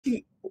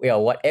yeah,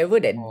 whatever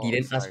that 4,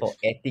 didn't ask 5. for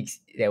ethics,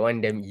 that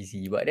one damn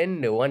easy. But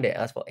then the one that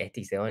asked for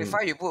ethics, that one, Wait,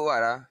 5 you put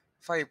what?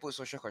 5 you put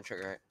social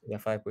contract, right? yeah,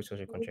 5 put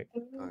social contract.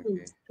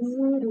 Okay.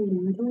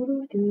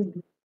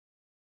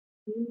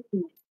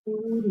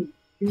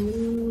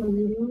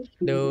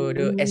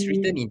 The as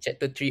written in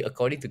chapter 3,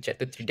 according to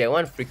chapter 3, that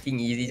one freaking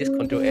easy, just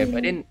control F.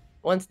 But then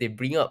once they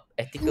bring up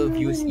ethical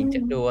views in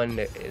chapter 1,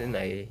 then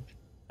I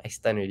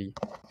stun already.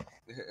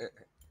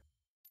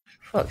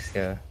 Fuck,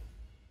 yeah.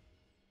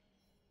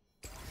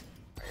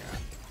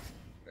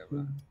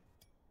 Whatever.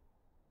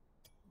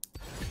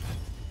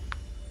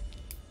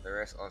 The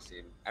rest all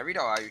same. I read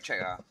out, you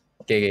check.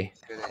 Okay.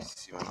 Whether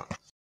it's same or not.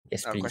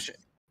 Yes, please. Question.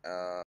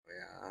 Yeah.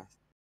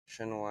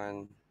 Question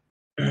 1.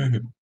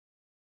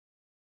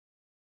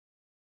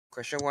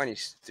 Question 1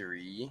 is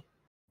 3.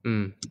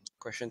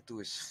 Question 2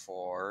 is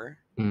 4.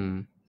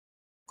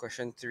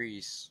 Question 3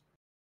 is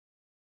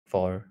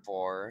 4.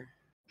 4.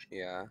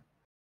 Yeah.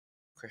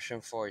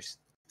 Question 4 is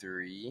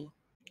 3.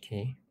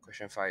 Okay.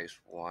 Question 5 is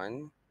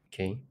 1.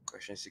 Okay.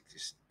 Question 6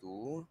 is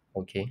 2.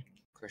 Okay.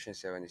 Question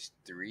 7 is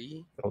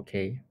 3.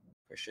 Okay.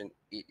 Question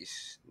 8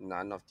 is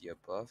none of the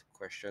above.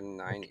 Question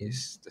 9 Okay.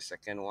 is the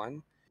second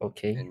one.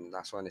 Okay. And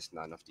last one is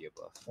none of the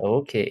above.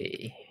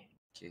 Okay.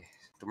 Okay.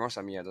 Tomorrow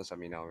submit, don't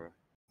submit now, bro.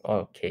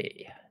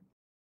 Okay.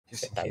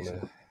 Just in Set case.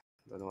 timer.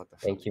 Don't know what the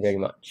fuck. Thank you very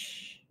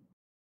much.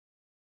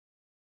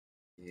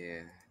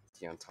 Yeah,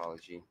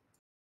 deontology.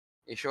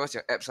 Hey, show us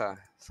your apps,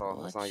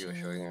 So now you were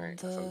showing,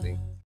 right? Or something.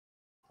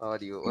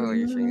 What were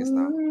you showing us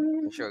now?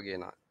 Can you show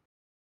again, not?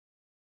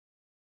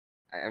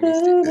 I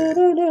missed it.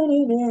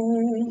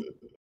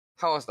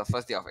 How was the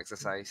first day of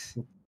exercise?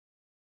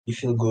 You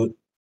feel good.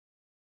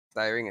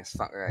 Tiring as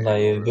fuck, right? Like, I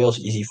know, it bro. was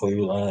easy for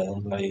you.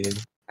 Like,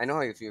 I know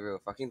how you feel, bro.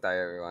 Fucking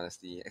tired, bro,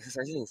 honestly.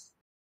 Exercising is...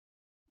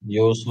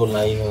 you also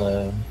lying.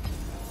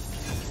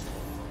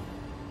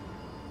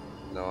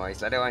 No,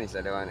 it's like that one, You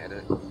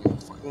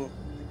fucking...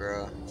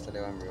 Bro, it's like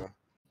that one, bro.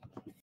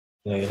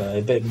 Like,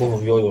 I bet both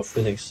of you, your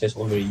first exercise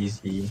all very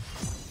easy.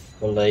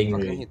 You're lying,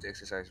 Fucking right? hate to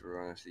exercise,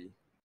 bro, honestly.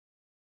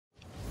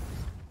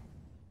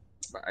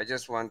 But I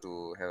just want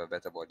to have a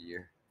better body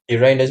here. Hey,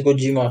 Ryan, let's go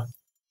gym,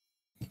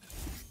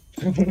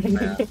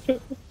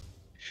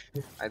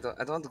 I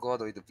don't want to go all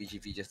the way to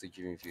PGP just to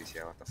gym with you,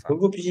 yeah. What the fuck? Don't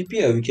go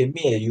PGP, we can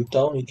meet at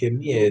UTown, we can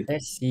meet at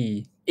Let's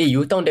see. Hey,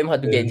 U-Town damn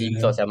hard to get gym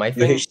slots. My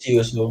friend UHT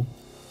also.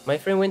 My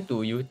friend went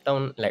to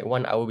U-Town like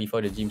 1 hour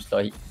before the gym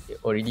slot. He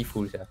already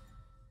full, sir.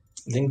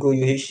 Then go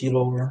UHT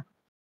lor.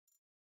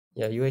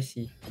 Yeah,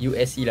 USC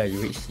lah,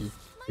 UHC.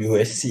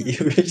 USC,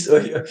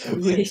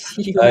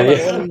 USC, I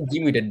want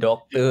gym with a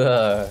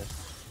doctor.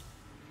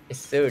 Yes,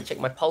 sir. Check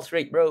my pulse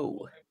rate,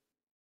 bro.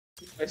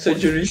 My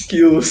surgery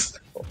skills.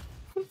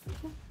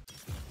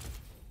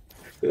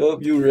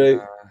 Help you, right?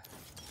 I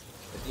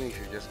think we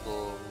should just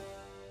go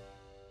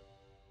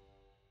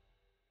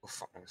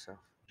fuck myself.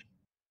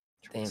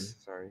 Damn.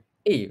 Sorry.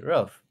 Hey,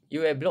 Ralph,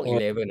 you at block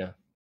 11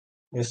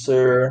 Yes,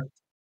 sir.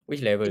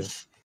 Which level?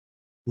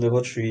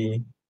 Level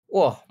 3.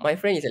 Wow, my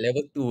friend is at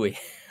level 2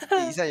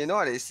 Hey, Isa, you know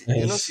what is?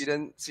 You know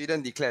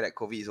Sweden declared that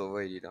COVID is over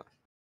already, not?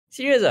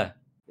 Serious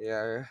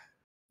Yeah.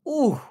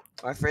 Ooh.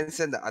 My friend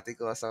sent the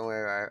article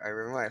somewhere. I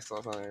remember I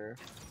saw somewhere.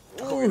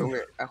 I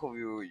hope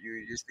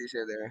you stay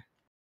here there.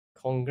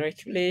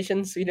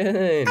 Congratulations,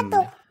 Sweden.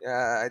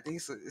 Yeah, I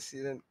think so,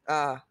 Sweden.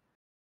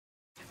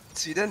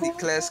 Sweden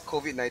declares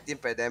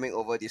COVID-19 pandemic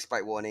over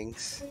despite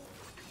warnings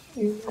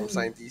from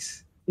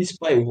scientists.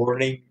 Despite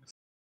warning.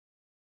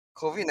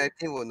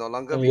 COVID-19 will no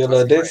longer be Yeah,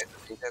 classified as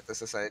a danger to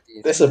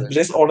society.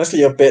 That's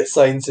honestly a bad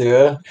sign,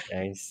 yeah.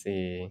 I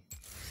see.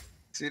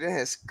 Sweden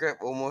has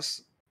scrapped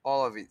almost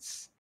all of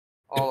its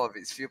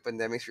few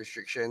pandemic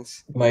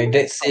restrictions. My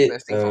dad said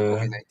testing for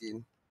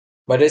COVID-19.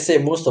 My dad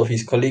said most of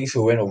his colleagues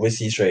who went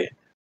overseas, right,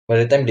 by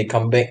the time they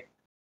come back,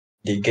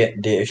 they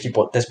actually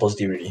test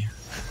positive already.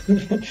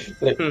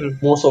 Like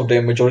most of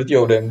them, majority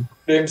of them,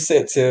 damn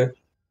sad, sir.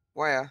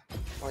 Why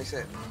Why is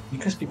that?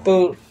 Because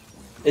people,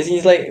 as in,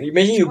 it's like,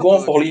 imagine you go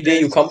on for holiday,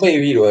 you come back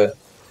with it, what?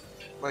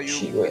 But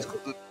it's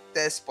good to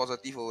test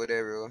positive over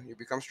there, bro. You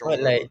become stronger.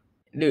 But like,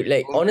 dude,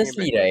 like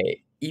honestly,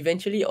 right?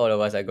 Eventually, all of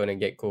us are gonna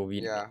get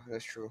COVID. Yeah,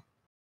 that's true.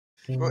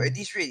 Bro, at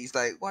this rate, it's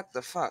like, what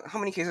the fuck? How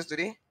many cases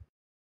today?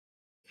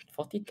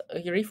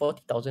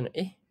 40,000.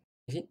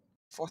 Is it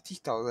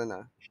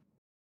 40,000?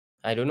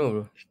 I don't know,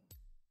 bro.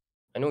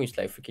 I know it's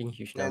like freaking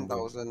huge number.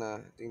 10,000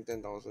 I think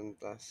 10,000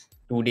 plus.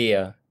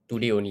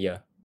 Today only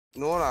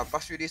No lah,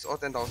 past few days all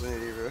 10,000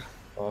 already, bro.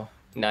 Oh,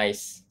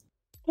 nice.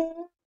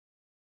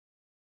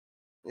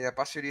 Yeah,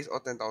 past few days all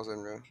 10,000,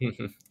 bro.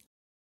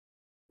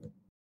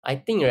 I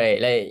think right,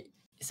 like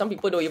some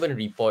people don't even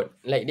report.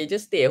 Like they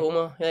just stay at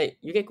home. Like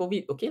you get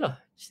COVID, okay lah,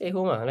 stay at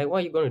home. Like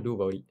what are you gonna do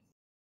about it?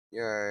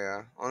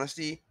 Yeah.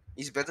 Honestly,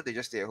 it's better to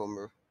just stay at home,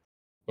 bro.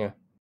 Yeah.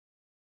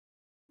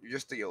 You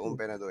just take your own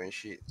Panadol and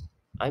shit.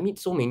 I meet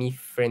so many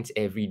friends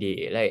every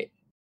day. Like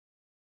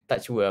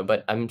touch wood,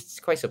 but I'm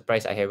quite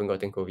surprised I haven't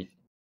gotten COVID.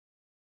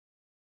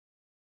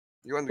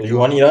 You want to You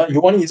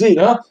want it, is it,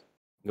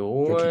 No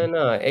one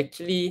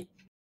actually.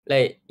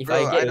 Like if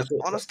I Bro, get also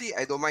honestly,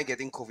 I don't mind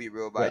getting COVID,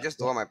 bro, but I what, just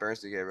don't want my parents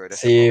to get, bro. That's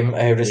the Same,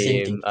 problem. I have the same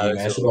same. I thinking. I also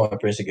don't also want my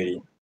parents to get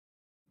it.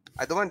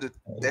 I don't want to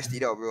test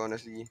it out, bro,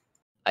 honestly.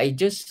 I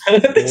just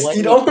don't Test want it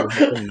it out. to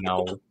happen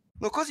now.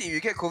 No, cause if you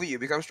get COVID, you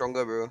become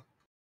stronger, bro.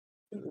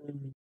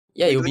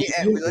 Yeah, We you'll don't be need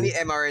immune. we don't need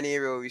mRNA,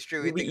 bro. We straight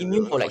away You'll take be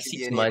immune the for like fucking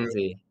 6 DNA, months,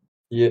 bro. eh.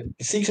 Yeah,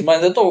 6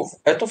 months.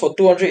 I thought for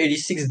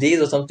 286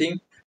 days or something.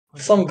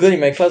 Some girl in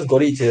my class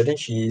got it. Then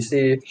she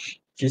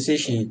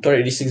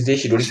 286 days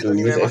she don't Cause need she to don't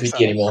need use wear mask, FET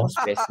ah. anymore. How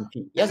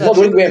specific. Yes, Not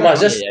true. don't wear Cannot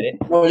mask. be Just like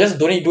that. no, just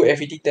don't need do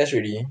FET test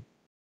already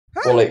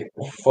Huh?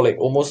 for like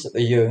almost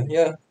a year.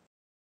 Yeah,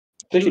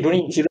 so she Dude, don't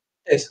need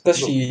test because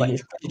bro, but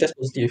she test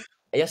positive.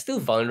 you're still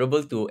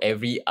vulnerable to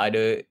every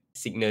other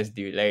sickness,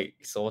 dude. Like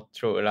sore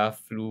throat lah,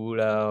 flu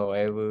lah,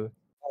 whatever.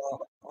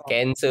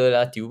 Cancer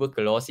lah,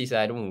 tuberculosis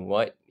lah, I don't know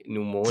what, Suddenly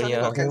pneumonia.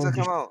 got cancer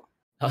come out.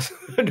 I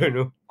don't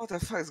know. What the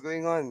fuck is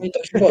going What on? are you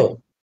talking about?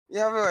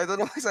 Yeah, bro, I don't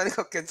know why suddenly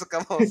got cancer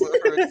come out also,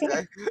 bro, this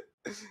guy.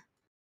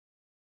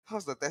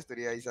 How's the test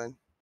today, Isan?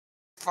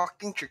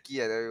 Fucking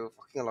tricky, I tell you.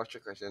 Fucking a lot of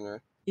question, bro.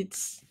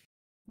 It's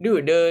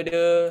dude,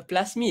 the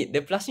plasmid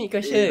Hey,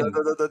 question.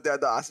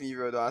 don't ask me,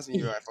 bro. Don't ask me,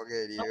 bro. Eh, I forget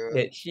already, fuck bro.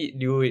 that shit,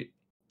 dude.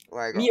 Oh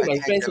my god, Me and I my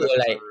think I friends were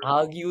careless also, like bro.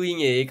 arguing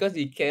because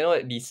we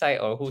cannot decide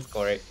on who's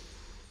correct.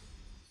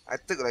 I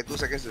took like 2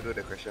 seconds to do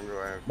the question,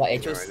 bro. I But I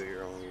think I chose did it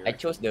wrong. I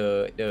chose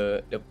the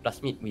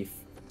plasmid with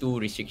two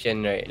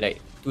restriction, right? Like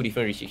two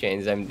different restriction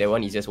enzyme. That one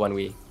is just one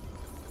way.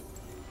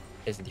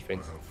 That's the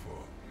difference.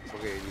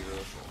 Forget already, bro.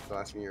 Don't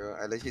ask me, bro.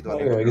 I legit don't Why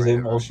want to your remember right exam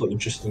now, bro. also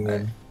interesting I,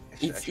 one? I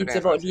It's shouldn't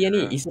have about answered,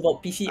 DNA. bro. It's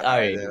about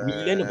PCR.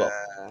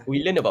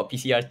 We learn about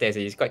PCR tests.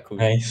 It's quite cool.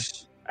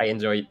 Nice. I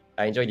enjoy it.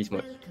 I enjoy this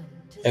mod.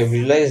 I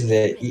realized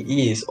that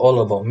EE is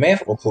all about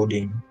math or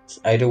coding. It's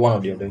either one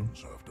or the other.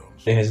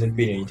 There hasn't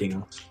been anything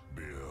else.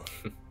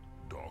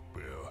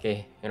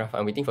 Okay, enough.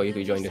 I'm waiting for you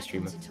to join the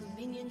stream.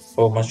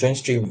 Oh, must join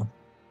stream.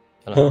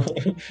 Alah.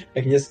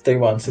 I can just tell you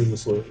my answers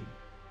also. Okay,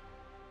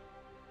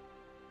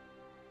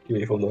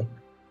 wait, hold on.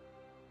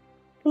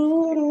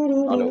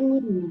 Oh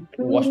no.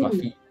 Wash my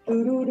feet.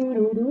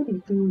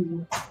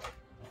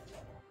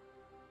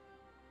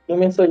 No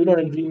man, sir, you not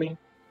agree, man.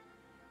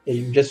 Yeah,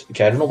 you just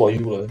okay. I don't know about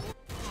you,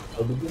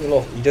 I'll be doing a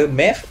lot of either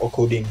math or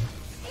coding.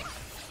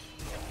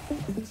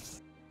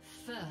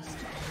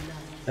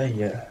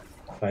 Yeah,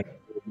 like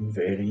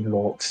very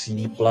log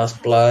C++.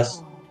 Fuck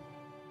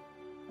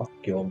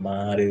your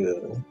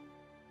mother.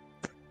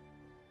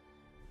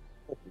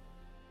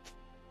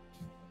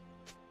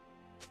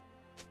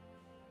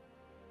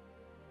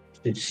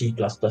 It's C++,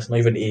 not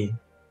even A.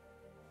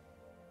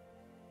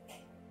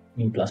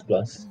 B++.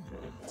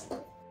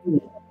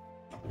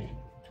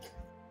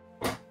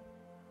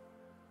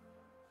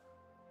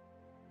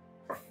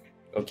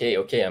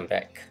 Okay, I'm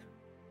back.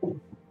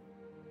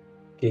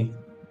 Okay.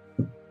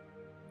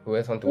 Who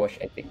else want to watch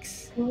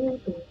ethics?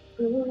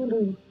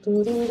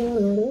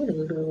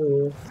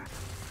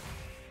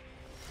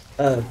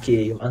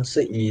 Okay, your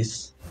answer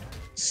is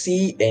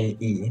C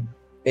and E.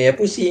 Hey, I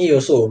put C and E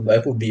also, but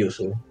I put B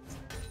also.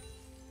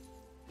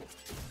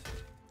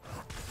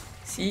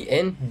 C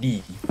and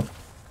D.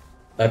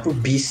 I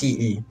put B, C,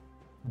 E.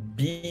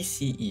 B,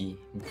 C, E.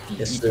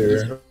 Yes, D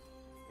is sir.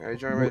 I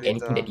join do right later.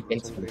 anything that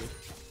depends on something.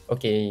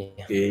 Okay.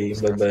 Okay,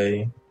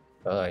 bye-bye.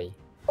 Bye.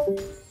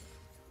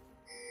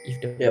 If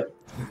the Yep.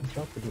 if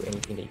you want to do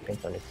anything that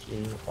depends on the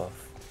kill of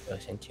a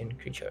sentient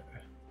creature.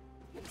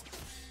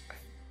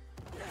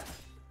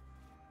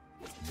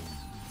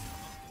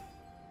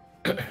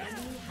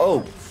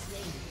 Oh,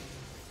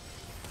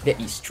 that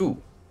is true.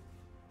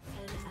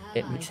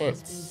 That makes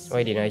sense.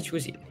 Why didn't I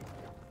choose it?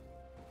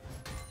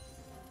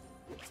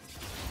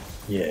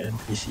 Yeah,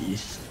 this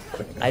is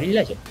correct. I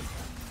realized.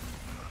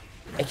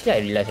 Actually, I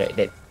realized right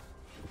that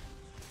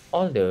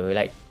all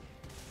the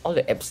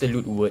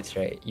absolute words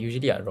right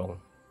usually are wrong.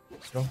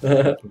 It's wrong.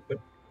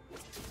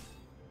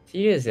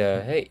 Serious,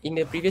 hey, in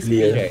the previous quiz,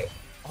 Yeah. right,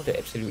 all the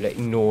absolute like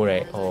no,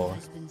 right, or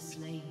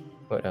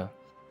what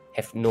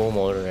have no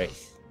moral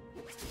rights.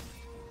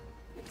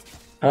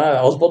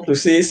 I was about to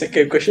say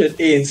second question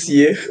A and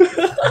C.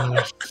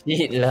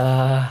 Shit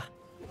lah.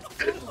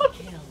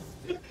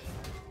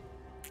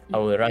 I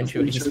will run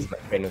through this with my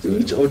friend also.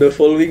 Which of the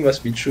following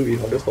must be true in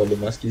order for the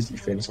Muskies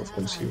defense of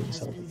consuming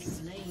some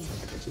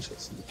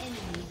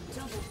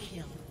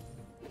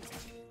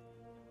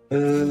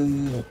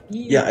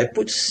yeah, I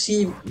put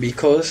C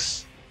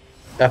because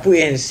I put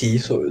A and C,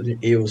 so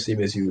A was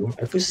same as you.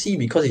 I put C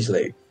because it's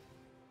like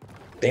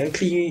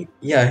technically,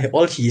 yeah,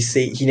 all he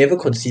said, he never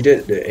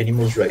considered the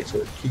animals' rights.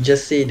 So he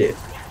just said that,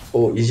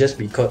 oh, it's just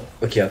because.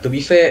 Okay, to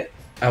be fair,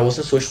 I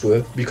wasn't so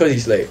sure because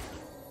it's like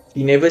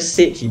he never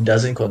said he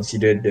doesn't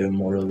consider the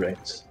moral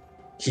rights.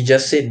 He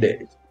just said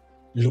that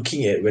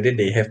looking at whether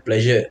they have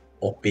pleasure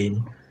or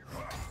pain,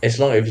 as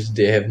long as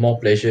they have more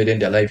pleasure, then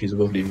their life is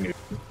worth living.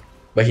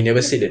 But he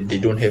never said that they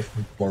don't have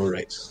moral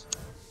rights.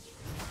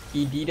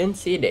 He didn't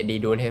say that they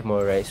don't have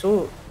moral rights.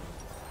 So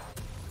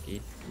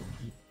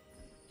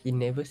he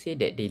never said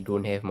that they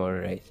don't have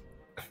moral rights.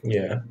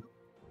 Yeah.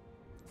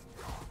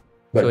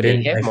 But So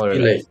then they have I moral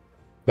feel like rights.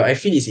 But I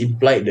feel it's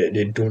implied that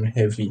they don't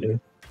have it.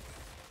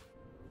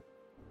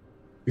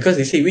 Because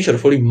they say which of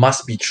the following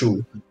must be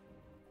true.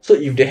 So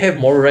if they have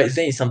moral rights,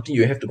 then it's something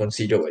you have to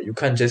consider. Right? You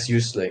can't just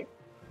use like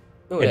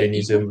No, like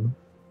hedonism.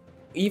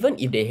 even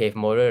if they have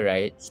moral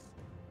rights,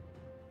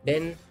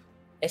 then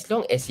as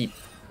long as it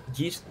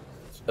gives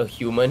a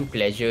human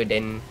pleasure,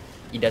 then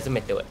it doesn't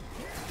matter what.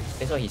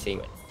 That's what he's saying.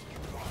 What?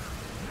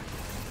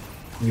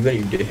 Even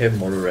if they have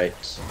moral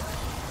rights.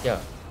 Yeah,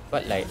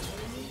 but like,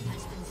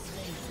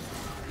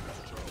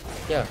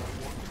 yeah,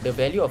 the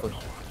value of a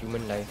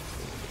human life.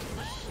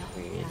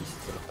 Wait, this is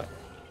the part.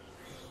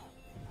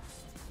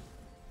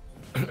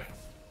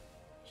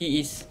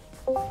 He is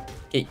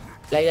okay.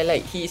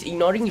 Like he is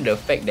ignoring the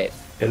fact that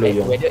Hello, like,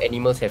 Yong. whether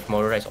animals have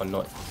moral rights or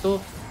not.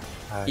 So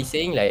Hi. he's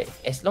saying like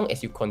as long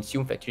as you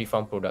consume factory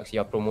farm products, you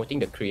are promoting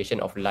the creation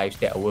of lives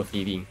that are worth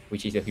living,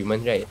 which is a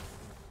human right.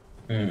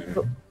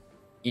 So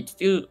it's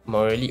still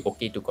morally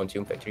okay to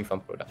consume factory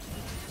farm products,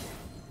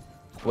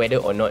 whether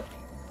or not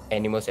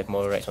animals have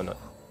moral rights or not.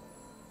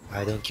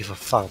 I don't give a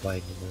fuck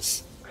about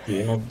animals.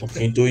 You're not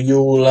talking to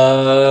you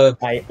lah.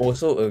 I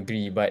also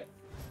agree, but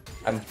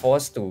I'm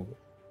forced to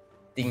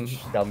think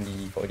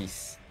dumbly for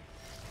this.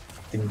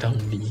 Think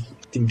dumbly.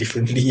 Think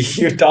differently.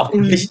 You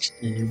dumbly.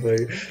 But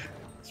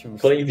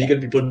Choose. calling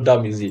vegan people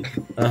dumb, is it?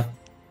 Huh?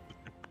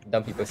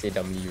 Dumb people say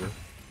dumbly.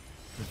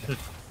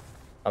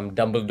 I'm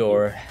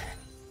Dumbledore.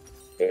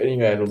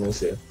 Anyway, I don't know,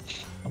 sir.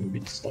 I'm a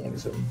bit stuck on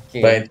this one.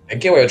 Okay. But I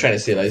get what you're trying to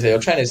say. Like,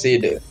 you're trying to say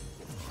that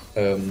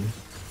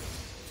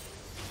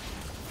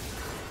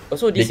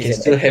Also, they this can is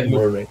still have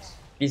moral rights.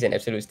 This is an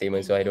absolute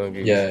statement, so I don't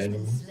agree. Yeah, I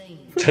know.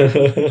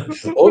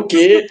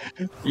 Okay,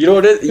 you know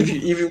that if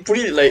you put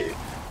it like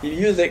you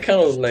use that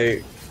kind of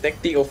like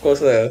tactic, of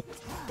course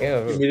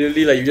Yeah, bro.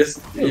 immediately like you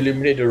just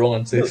eliminate the wrong Look,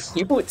 answers.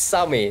 he put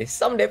some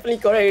some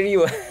definitely correct already.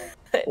 What?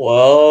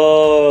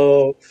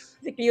 Wow.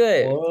 Exactly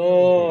what?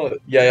 Oh,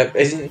 yeah.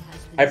 As in,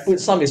 I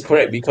put some is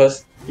correct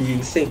because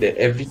he said that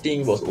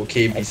everything was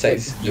okay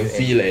besides the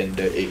veal and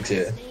the eggs.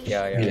 Yeah,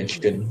 Yeah, veal yeah. and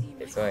chicken.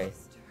 That's why.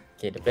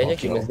 Okay, the pleasure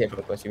Okay. humans get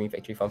from consuming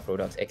factory farm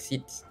products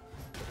exceeds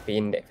the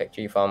pain that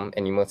factory farm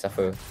animals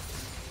suffer.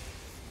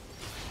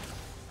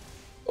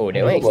 Oh,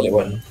 that I one don't know about actually.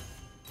 that one.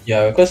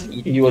 Yeah, because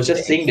he was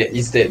just saying that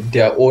it's that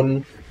the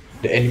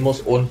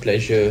animals' own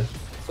pleasure.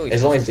 So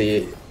As long as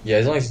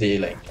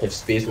they like have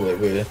space or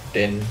whatever,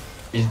 then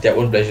it's their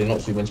own pleasure,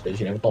 not humans'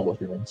 pleasure. Never talk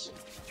about humans.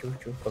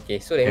 true. Okay,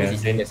 so that Yeah,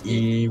 means then it's just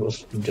E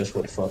was just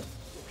what the fuck.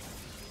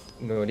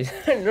 no, this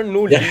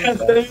no Yeah,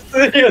 link.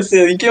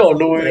 he came out of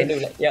nowhere. Random,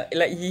 like, yeah,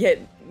 like he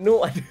had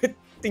no other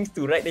things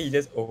to write. Then he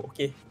just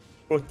okay,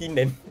 protein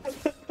then.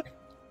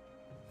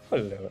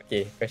 Hello.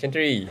 Okay, question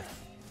 3.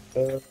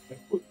 I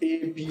put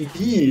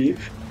ABD.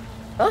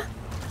 Huh?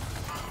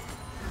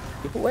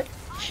 You put what?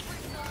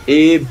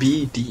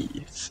 ABD.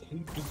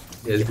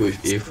 Let's go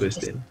with A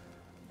first then.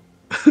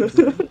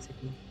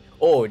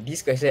 Oh, this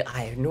question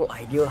I have no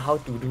idea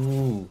how to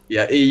do.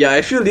 Yeah,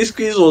 I feel this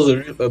quiz was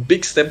a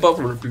big step up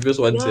from the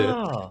previous ones.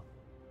 Yeah.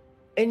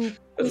 And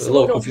There's it's a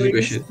lot one of of confusing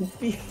very questions.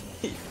 stupid.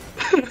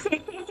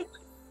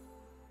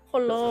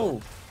 Hello.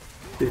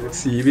 Okay,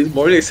 let's see. If it's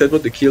morally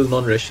acceptable to kill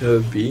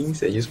non-rational beings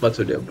and use parts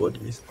of their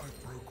bodies.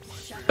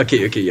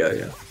 Okay,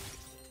 yeah.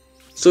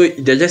 So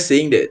they're just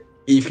saying that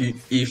if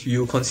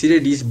you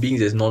consider these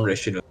beings as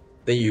non-rational,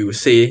 then you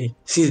say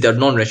since they're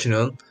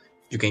non-rational,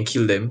 you can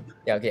kill them.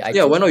 Yeah, okay.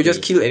 Yeah, why chose not you A.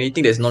 just kill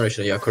anything that's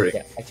non-rational? Yeah, correct.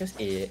 Yeah, I chose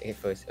A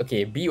first.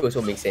 Okay, B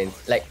also makes sense.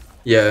 Like,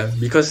 Yeah,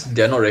 because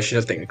they're not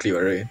rational technically,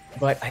 right?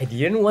 but I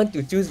didn't want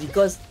to choose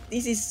because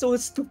this is so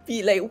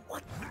stupid. Like,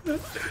 what?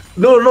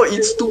 No,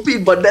 it's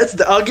stupid, but that's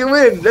the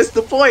argument. That's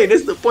the point.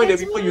 That's the point that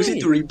That's people use it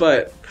to why.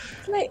 rebut.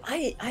 Like,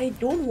 I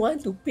don't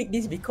want to pick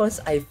this because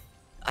I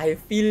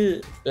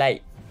feel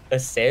like a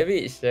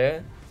savage.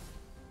 I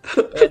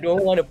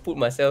don't want to put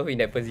myself in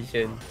that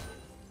position.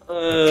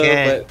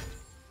 But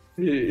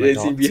Why as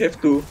in not? we have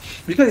to,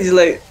 because it's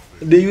like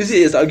they use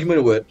it as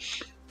argument. What?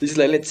 It's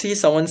like let's say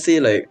someone say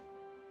like,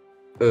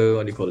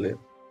 what do you call it?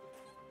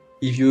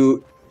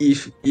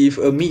 If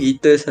a meat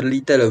eater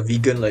suddenly tell a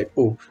vegan like,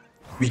 oh,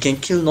 we can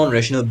kill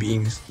non-rational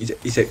beings,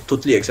 it's like,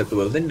 totally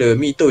acceptable. Then the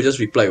meat eater will just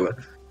reply what?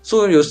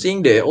 So you're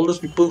saying that all those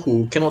people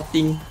who cannot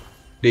think,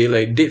 they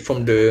like dead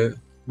from the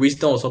waist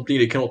down or something,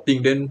 they cannot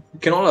think, then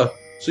cannot lah.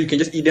 So you can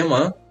just eat them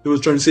He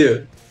was trying to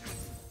say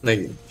like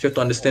you have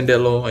to understand that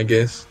law, I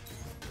guess.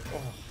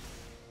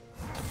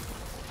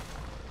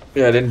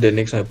 Yeah, then the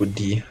next one I put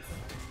D.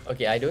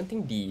 Okay, I don't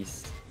think D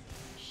is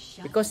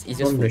because it's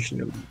just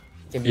Non-rational.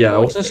 can be Yeah, I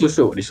more wasn't than so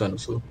sure about this one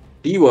also.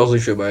 D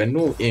wasn't sure, but I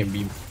know A and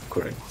B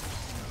correct.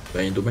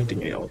 But I don't mind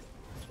thinking it out.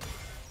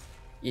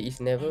 It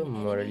is never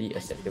morally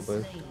acceptable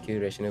to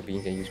kill rational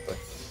beings and use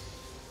parts.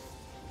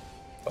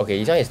 Okay,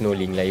 this one has no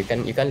link. Like you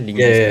can't link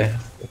this. Yeah.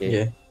 Okay.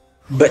 Yeah.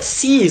 But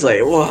C is like,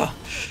 wow.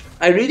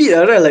 I read it,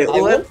 right? Like,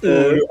 what?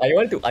 I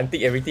want to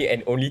untick everything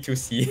and only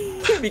choose C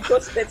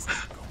because that's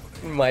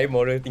my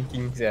moral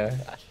thinking.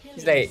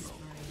 It's like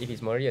if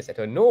it's morally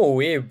acceptable, no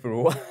way,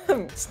 bro.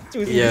 I'm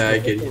choosing Yeah, I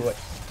this get no it. matter what.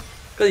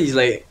 Because it's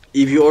like,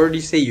 if you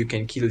already say you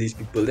can kill these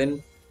people,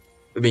 then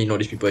I mean, not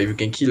these people. If you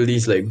can kill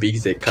these like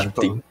beings that can't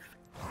think,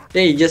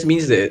 then it just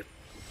means that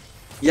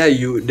yeah,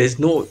 there's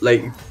no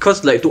like,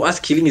 cause like to us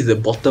killing is the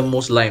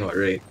bottommost line, what,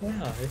 right?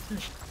 Yeah, that's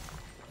right.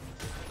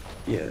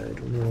 Yeah, I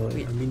don't know.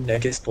 I mean, I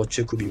guess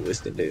torture could be worse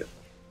than that.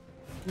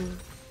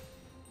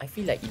 I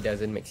feel like it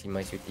doesn't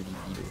maximize utility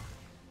though.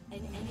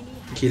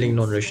 Killing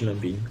non-rational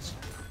beings.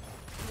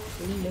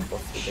 Only left for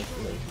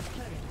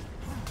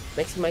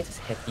maximizes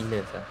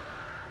happiness.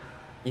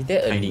 Is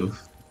there a Kind link? of.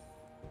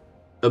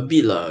 A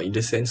bit lah, in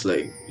the sense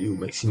like you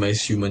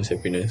maximize humans'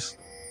 happiness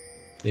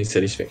and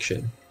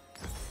satisfaction.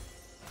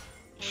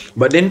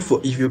 But then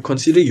if you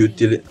consider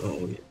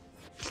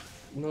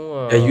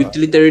No.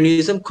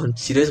 utilitarianism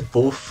considers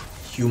both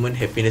human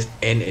happiness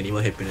and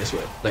animal happiness,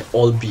 right? Like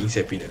all beings'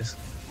 happiness.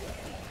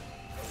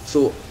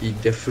 So it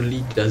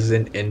definitely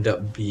doesn't end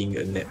up being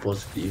a net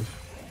positive,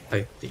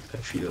 I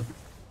feel.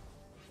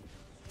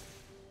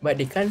 But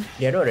they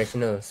are not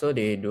rational, so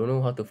they don't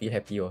know how to feel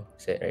happy or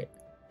sad, right?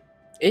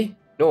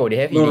 No, they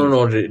have feelings.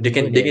 No, they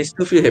can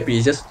still feel happy.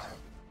 It's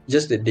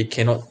just that they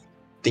cannot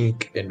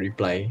think and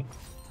reply.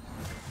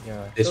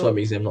 Yeah, That's so what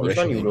makes them not this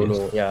one rational. you don't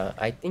know. Yeah,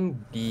 I think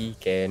D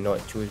cannot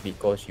choose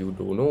because you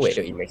don't know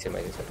whether it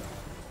maximizes or not.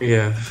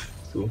 Yeah,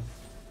 true.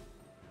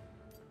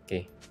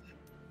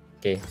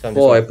 Okay, so I'm just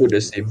Or I put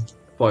the same.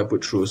 Or I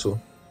put true also.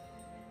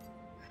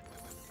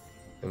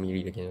 let me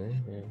read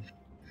again.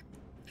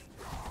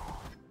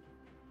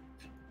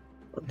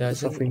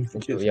 Suffering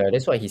features. Yeah,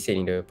 that's what he said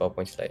in the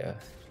PowerPoint slide.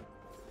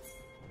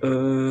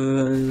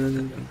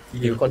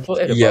 You control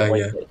F the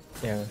PowerPoint slide.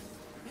 Yeah.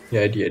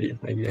 Yeah, I did.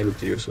 I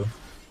looked at it also.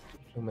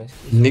 So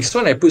Next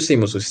one I put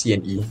same also, C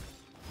and E.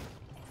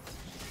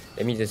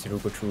 let me just go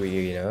through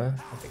it again.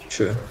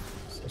 Sure.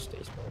 Such that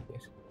it's more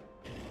obvious.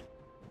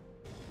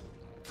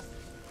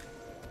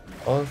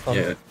 All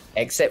from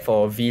except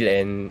for Veal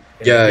and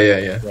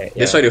Yeah.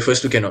 That's why the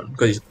first two cannot,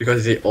 because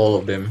they say all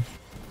of them.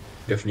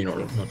 Definitely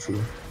not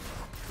true.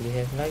 They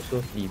have lives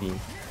worth living.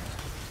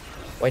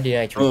 Why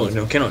didn't I choose Oh this?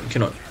 no,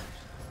 cannot.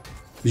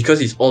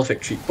 Because it's all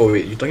factory. Oh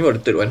wait, you're talking about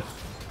the third one?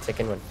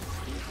 Second one.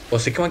 Oh,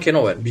 second one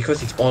cannot what?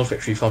 Because it's all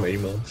factory farm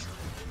animals.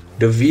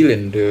 The veal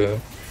and the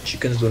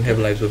chickens don't have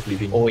lives worth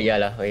living. Oh yeah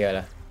lah.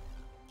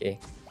 Okay.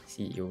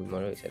 See, you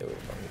moral is at the way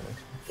from humans.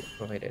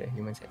 Provided a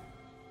human set.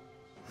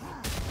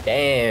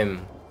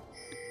 Damn.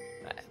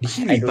 Did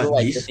he I don't know rebut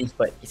why this? it's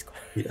but it's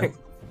Yeah.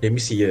 Let me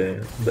see.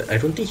 But I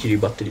don't think he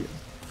rebutted it.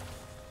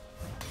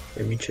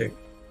 Let me check.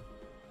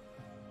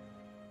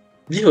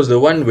 This was the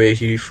one where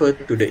he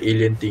referred to the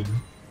alien thing.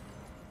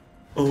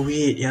 Oh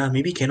wait, yeah,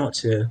 maybe cannot,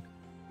 sir.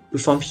 To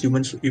farm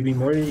humans, it would be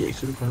morally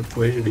acceptable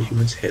provided the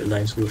humans had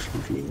lives worth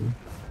living.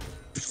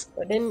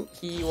 But then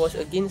he was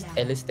against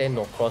Alistair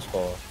Norcross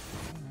for.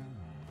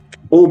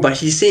 Oh, but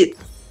he said.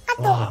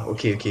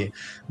 Okay.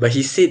 But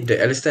he said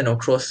that Alistair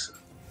Norcross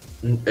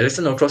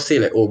say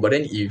like, oh, but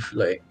then if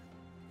like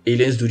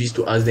aliens do this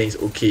to us, then it's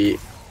okay.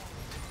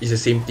 It's the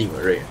same thing,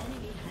 right?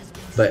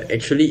 But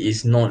actually,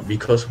 it's not,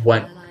 because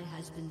what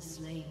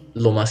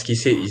Lomaski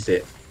said is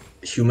that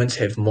humans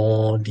have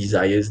more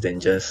desires than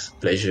just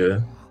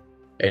pleasure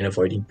and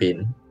avoiding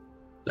pain.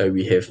 Like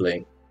we have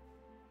like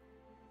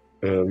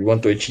we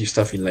want to achieve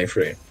stuff in life,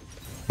 right?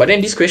 But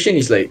then this question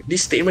is like,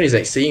 this statement is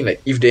like saying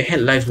like, if they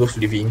had lives worth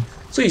living,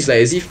 so it's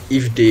like as if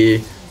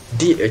they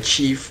did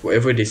achieve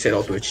whatever they set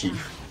out to achieve,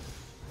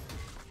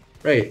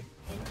 right?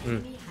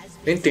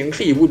 Then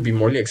technically it would be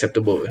morally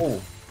acceptable,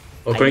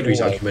 according to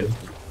his argument.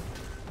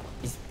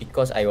 It's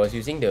because I was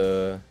using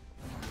the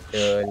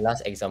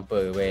last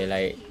example where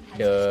like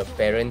the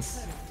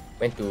parents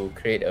went to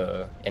create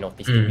an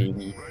autistic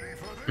baby,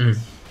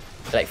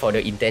 like for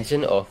the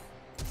intention of,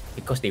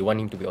 because they want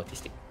him to be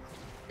autistic.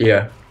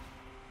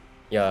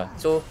 Yeah,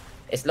 so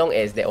as long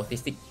as the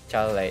autistic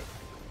child like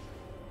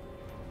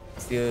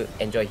still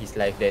enjoy his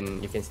life,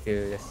 then you can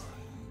still just.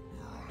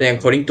 Then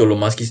according to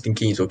Lomaski's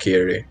thinking, it's okay,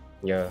 right?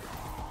 Yeah.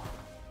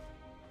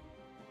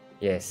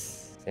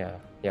 Yes. Yeah.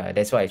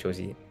 That's why I chose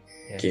it.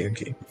 Yeah.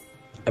 Okay.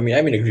 I mean,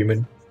 I'm in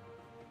agreement.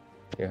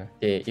 Yeah.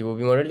 Okay. It will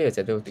be morally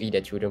acceptable to eat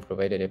their children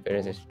provided their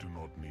parents.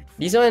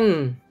 This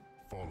one.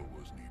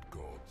 Followers need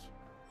gods.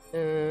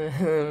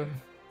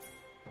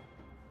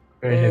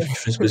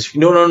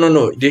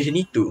 No. They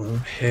need to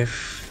have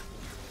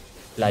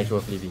Life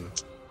worth living.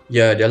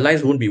 Yeah, their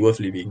lives won't be worth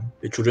living.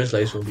 The children's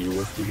lives won't be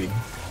worth living.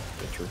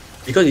 True.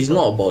 Because it's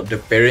not about the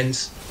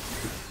parents.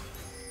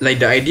 Like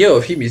the idea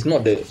of him is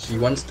not that he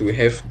wants to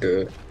have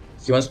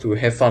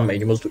farm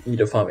animals to eat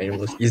the farm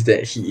animals. Is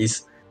that he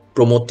is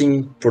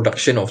promoting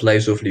production of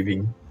lives worth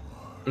living,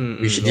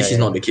 which this is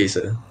not the case.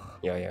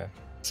 Yeah.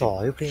 So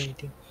are you playing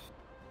anything?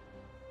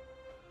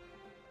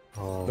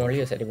 Oh.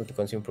 Morally acceptable to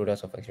consume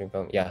products of extreme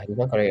farm. Yeah, this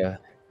one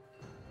correct.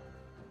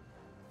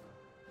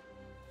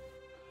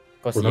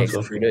 Because he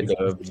excluded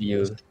the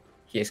veal.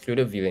 He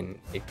excluded veal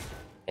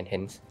and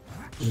hens.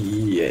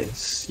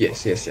 Yes,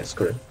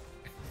 correct.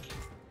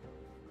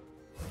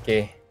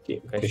 Okay.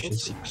 Question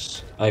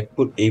 6. I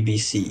put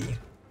ABC.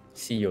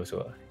 C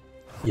also.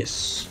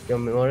 Yes. You're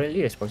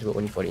morally responsible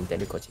only for the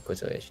intended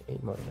consequences of action.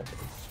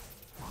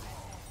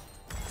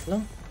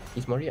 No.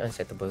 It's morally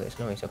unsettable as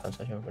long as your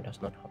consumption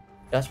does not harm.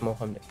 Does more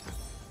harm than...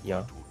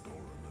 Yeah.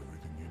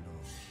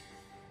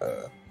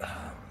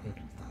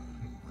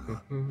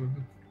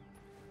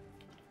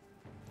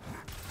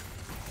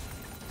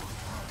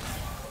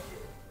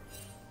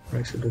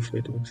 Right, so don't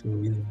forget to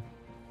consume wheel.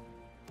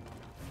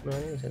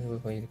 Morally unsettable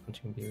for you to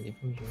consume beer.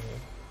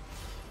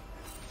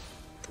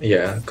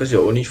 Yeah, because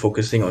you're only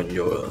focusing on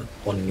your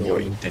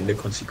intended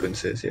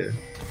consequences. Yeah.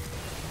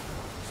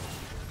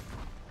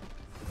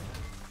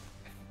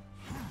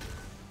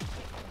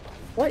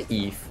 What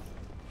if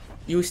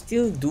you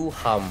still do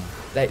harm?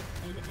 Like,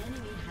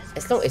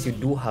 as long as you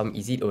do harm,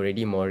 is it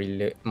already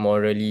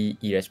morally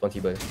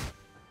irresponsible?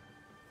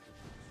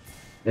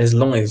 As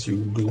long as you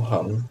do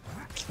harm,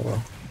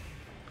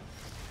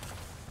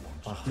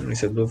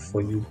 acceptable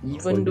for you.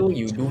 Even though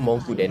you do more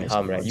good than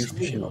harm, right? You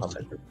still do harm.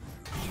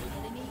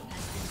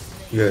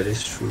 Yeah,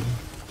 that's true.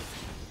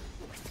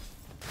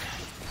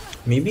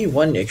 Maybe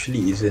one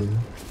actually isn't.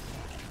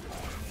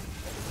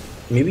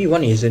 Maybe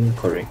one isn't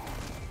correct,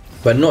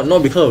 but not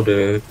because of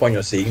the point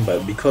you're saying, but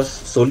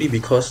solely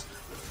because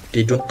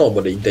they don't talk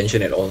about the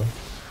intention at all.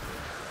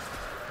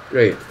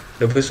 Right?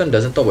 The person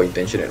doesn't talk about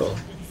intention at all.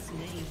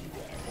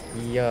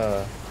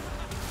 Yeah.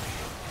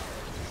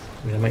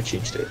 I might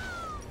change that.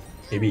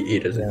 Maybe A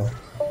doesn't.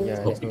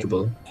 Yeah. Not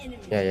applicable.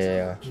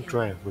 Yeah.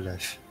 Try full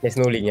life. There's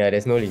no link. Yeah,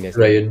 there's no link.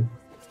 Ryan.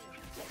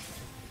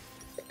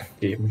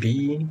 Okay,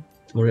 B.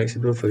 It's more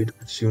acceptable for you to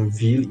consume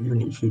veal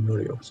even if you know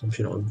that your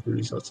consumption of veal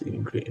results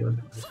in great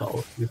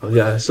how.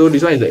 Yeah, so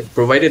this one is like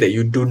provided that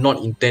you do not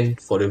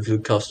intend for the veal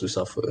cows to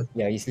suffer.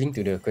 Yeah, it's linked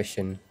to the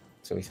question,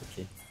 so it's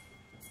okay.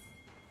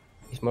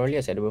 It's morally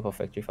acceptable for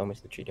factory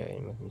farmers to treat their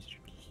animals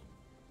miserably.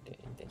 Their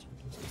intention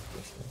is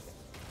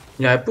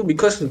Yeah, I put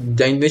because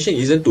their intention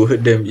isn't to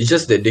hurt them, it's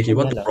just that they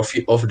want to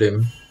profit off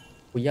them.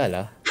 Oh yeah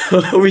lah.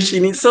 Which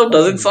in itself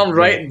doesn't sound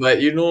right,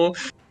 but you know,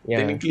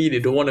 technically they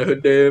don't want to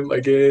hurt them, I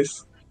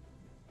guess.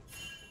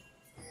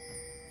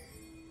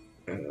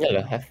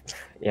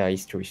 Yeah,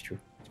 it's true. It's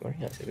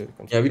morally acceptable.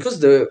 Yeah, because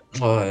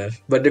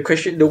but the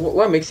question,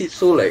 what makes it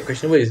so like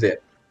questionable is that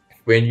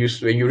when you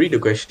read the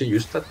question, you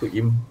start to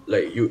you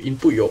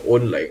input your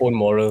own own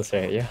morals,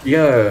 right? Yeah.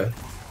 Yeah.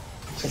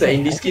 So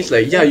in this case,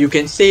 you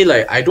can say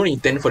I don't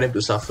intend for them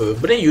to suffer,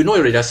 but then you know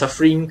they're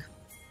suffering.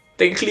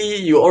 Technically,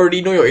 you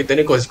already know your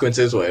intended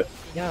consequences, right?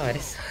 Yeah,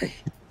 that's why.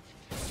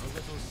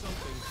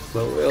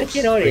 But well,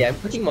 I'm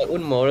putting my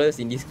own morals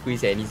in this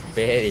quiz and it's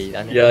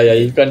bad. Yeah,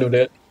 you can't do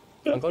that.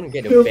 I'm gonna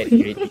get a bad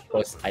grade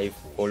because I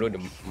follow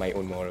my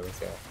own morals,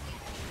 yeah.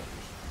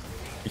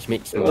 Which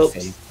makes no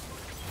sense.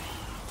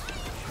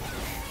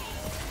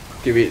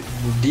 Okay, wait.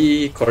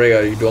 D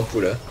correct, you don't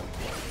put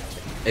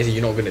as in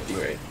you're not gonna think,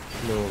 right?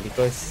 No,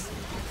 because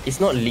it's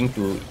not linked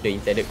to the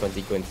intended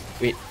consequence.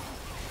 Wait.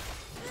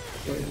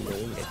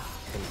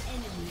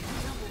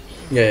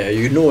 Yeah,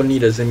 you know only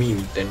doesn't mean you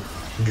intend.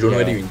 You don't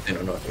know whether you intend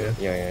or not, yeah?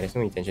 Yeah, there's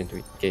no intention to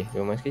it. Okay,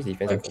 Roman's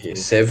defense. Okay,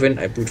 7,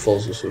 I put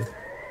false also.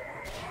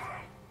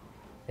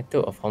 Matter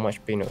of how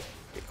much pain.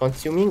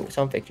 Consuming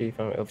some factory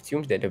farm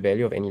assumes that the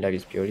value of any life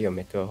is purely a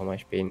matter of how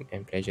much pain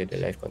and pleasure the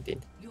life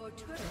contains.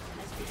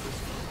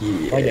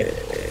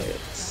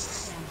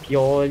 Yes.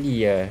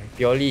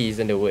 Purely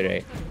isn't the word,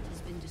 right?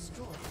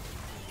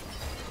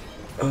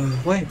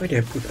 Why did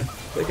I put that?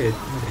 Why did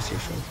I say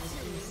so?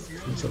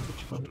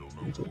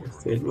 The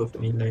value of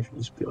any life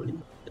is purely.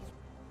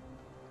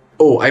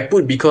 Oh, I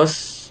put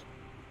because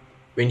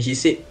when he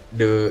said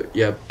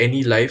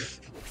any life,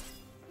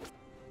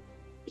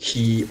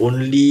 he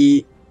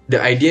only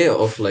the idea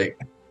of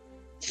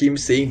him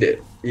saying that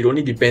it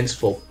only depends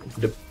for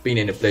the pain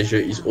and the pleasure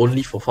is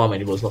only for farm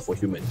animals, not for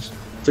humans.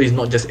 So it's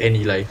not just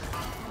any life.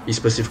 It's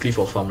specifically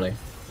for farm life.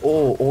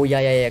 Oh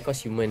yeah.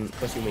 Cause human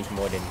is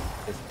more than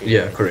just pain.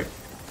 Yeah, correct.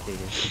 Okay.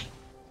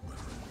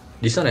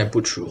 This one I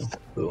put through,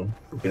 so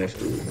we're gonna have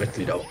to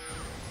battle it out.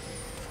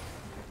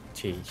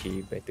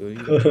 Betul.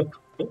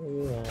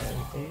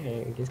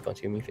 Just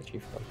consuming factory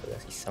farm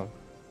products is sound.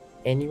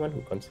 Anyone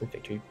who consumes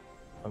factory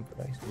farm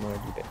products is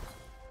morally bad.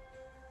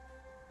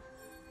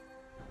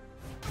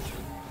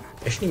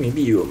 Actually,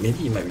 maybe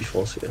it might be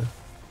false here.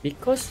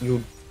 Because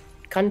you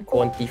can't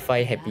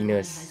quantify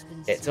happiness.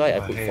 That's why I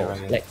put false.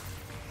 Like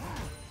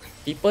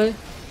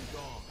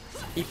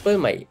people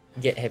might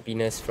get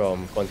happiness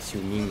from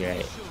consuming,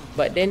 right?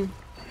 But then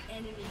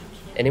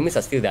animals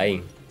are still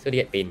dying, so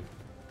they get pain.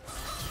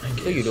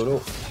 So you don't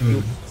know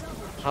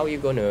how you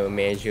gonna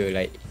measure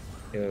the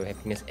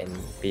happiness and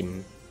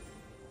pain.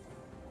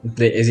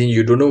 As in,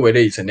 you don't know whether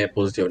it's a net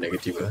positive or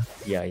negative.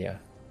 Yeah.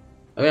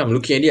 I mean, I'm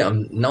looking at it.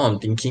 I'm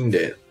thinking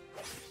that.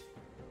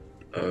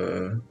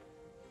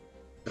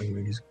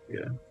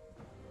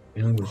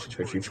 You know,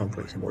 factory farm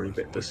products are already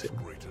bad person.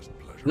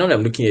 Now that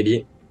I'm looking at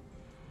it,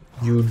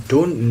 you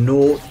don't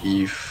know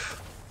if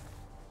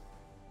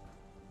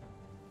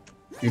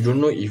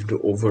the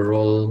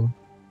overall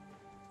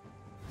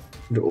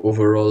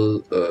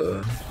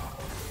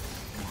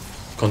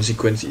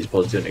consequence is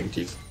positive or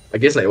negative. I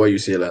guess like what you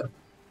say lah.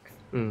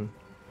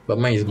 But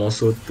mine is more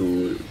so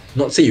to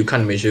not say you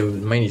can't measure.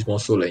 Mine is more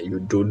so like you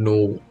don't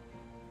know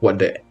what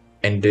the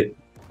ended,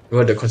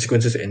 what the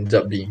consequences ends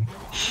up being.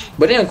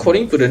 But then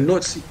according to the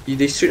notes,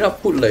 they straight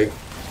up put like,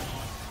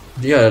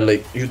 yeah,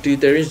 like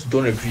utilitarians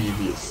don't agree with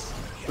this.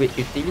 Wait,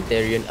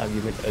 utilitarian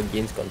argument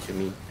against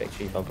consuming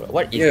factory farm product.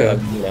 What is the Yeah.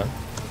 argument now?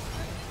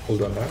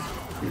 Hold on,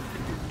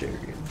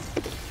 utilitarian.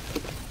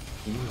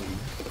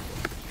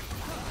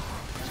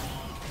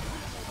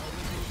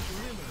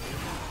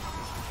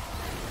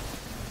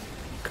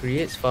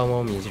 Creates far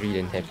more misery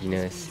than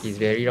happiness. He's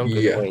very wrong to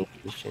Yeah. support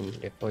institution.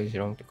 Therefore, he's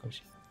wrong to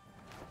consume.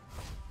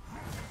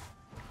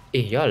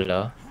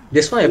 Yalla.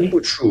 That's why I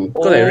put true,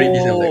 because I read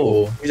this and I'm like,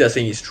 oh, these are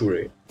saying it's true,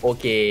 right?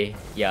 Okay,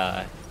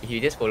 yeah. If you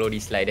just follow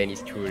this slide, then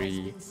it's true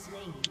already.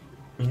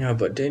 Yeah,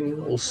 but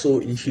then also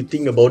if you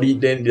think about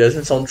it, then it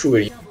doesn't sound true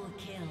anymore.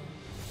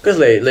 Because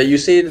like you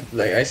said,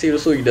 like I say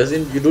also, you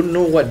don't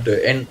know what the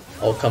end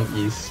outcome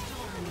is.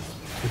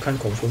 You can't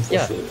confirm for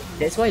Yeah, sure.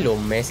 that's why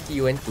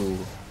Lomeski went to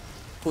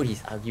put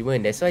his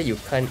argument. That's why you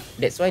can't.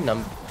 That's why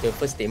the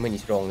first statement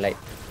is wrong. Like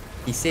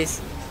he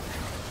says,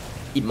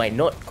 it might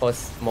not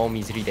cause more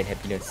misery than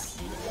happiness.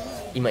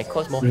 It might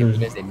cause more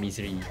happiness than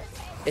misery.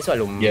 That's what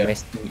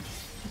Lomeski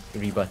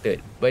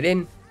rebutted. But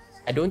then,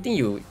 I don't think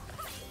you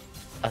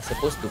are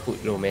supposed to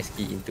put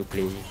Lomeski into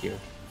play here.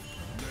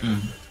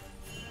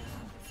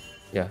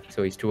 Yeah,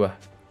 so it's true.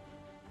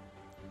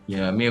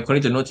 Yeah, I mean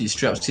according to notes, it's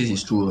straight up says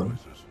it's true.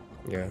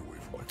 Yeah.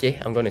 Okay,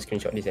 I'm gonna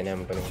screenshot this and then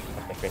I'm gonna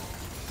ask my friend.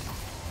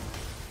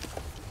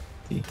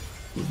 Okay,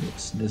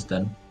 that's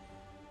done.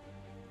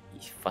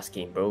 It's fast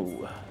game,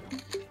 bro.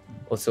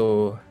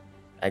 Also,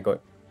 I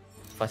got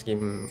fast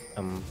game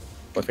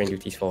boyfriend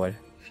duties for a while.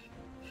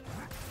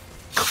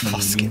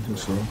 Fast game.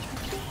 Also.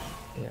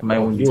 Yeah,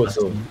 Mine won't be you fast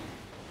also. game.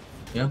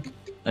 Yeah.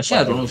 Actually,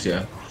 I don't know,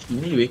 yeah.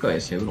 You need to wake up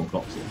at 7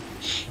 o'clock.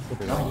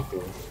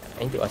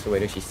 I need to ask her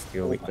whether she's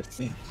still awake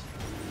first.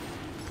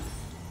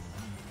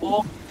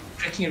 Oh,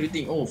 cracking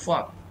everything. Oh,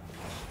 fuck.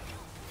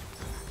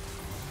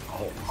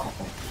 Oh.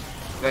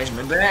 Guys,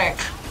 my back.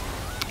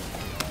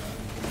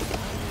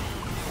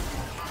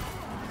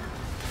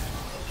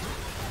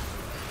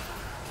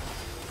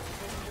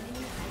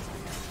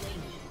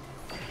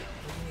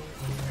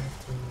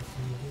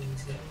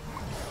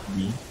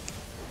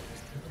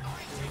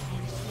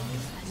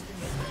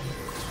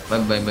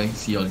 Bye.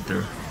 See you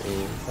later.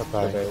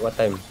 Bye-bye. Okay, what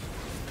time?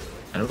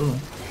 I don't know.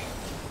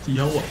 See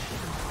how what?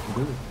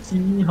 Go.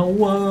 See how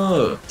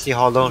what? See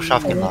how long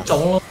Shaft can last.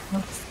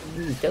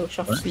 Tell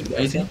Shaft sleep.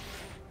 What you say?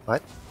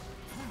 What?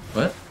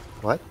 What?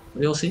 What?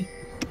 What you say?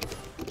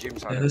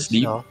 James Let her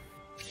sleep. No.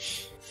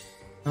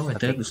 Now I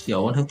tell her to sleep. I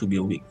want her to be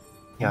awake.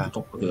 Yeah. I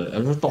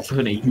want to talk to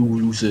her that you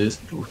losers.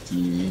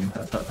 Joking.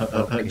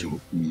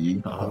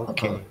 Joking.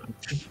 Okay.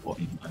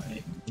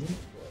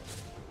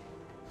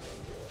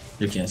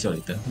 Joking, I'll see you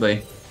later.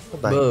 Bye.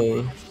 Bye.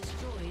 Bye.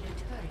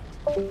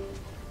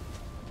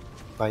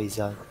 Bye,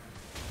 Izan.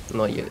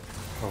 Not yet.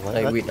 Oh, what?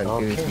 I wait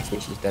until Okay.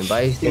 she's done. But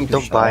I still Then need to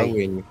don't buy. shower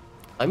when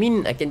I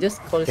mean, I can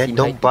just call Then Sinhai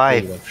don't to buy.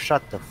 play,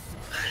 Shut the.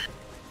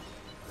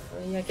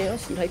 Yeah, I can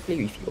ask Sinhai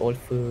play with you all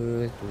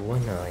first. Don't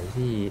want is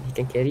it? He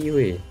can carry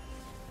you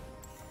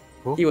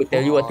Who? He will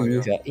tell you what to Oh,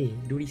 do, yeah. Hey,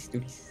 do this.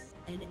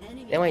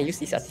 Never mind, use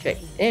this artifact.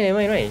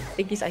 Never mind.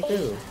 Take this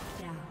item.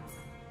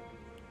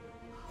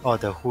 Oh,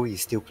 the who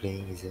is still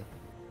playing, is it?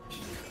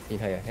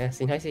 Sinhai, yeah.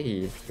 Sinhai say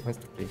he wants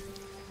to play.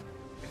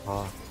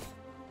 Oh.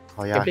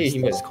 Oh yeah, play his with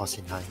him name is first. called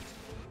Sinhai.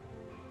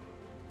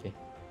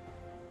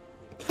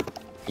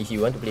 If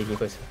you want to play him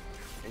first.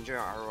 Enjoy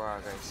your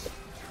Arwa, guys.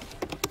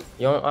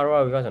 You want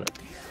Arwa with us or not?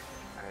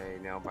 I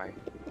now buy.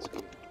 It's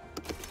okay.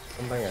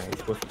 Come by,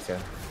 it's worth it, sir.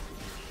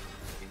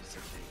 It's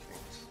okay,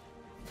 thanks.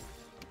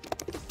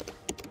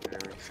 I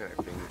don't really feel like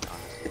playing it,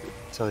 honestly.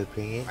 So we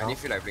playing it I now? didn't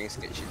feel like playing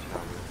skate shit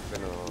now. I'm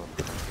gonna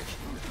skate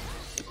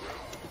shit.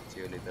 See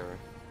you later.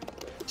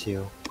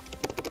 Chill.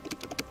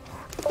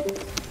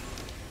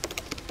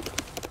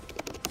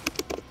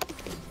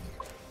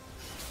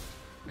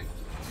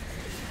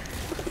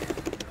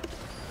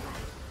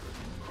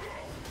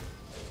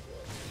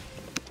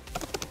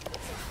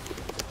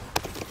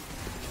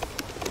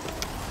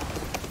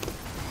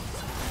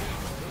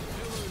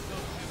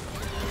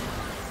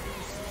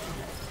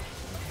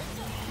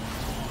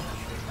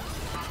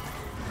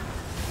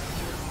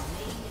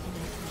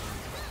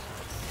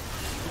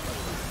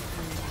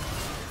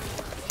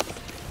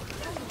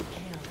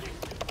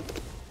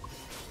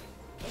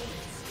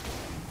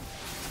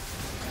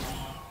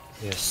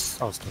 Yes,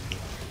 outstanding.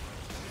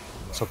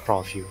 So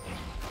proud of you.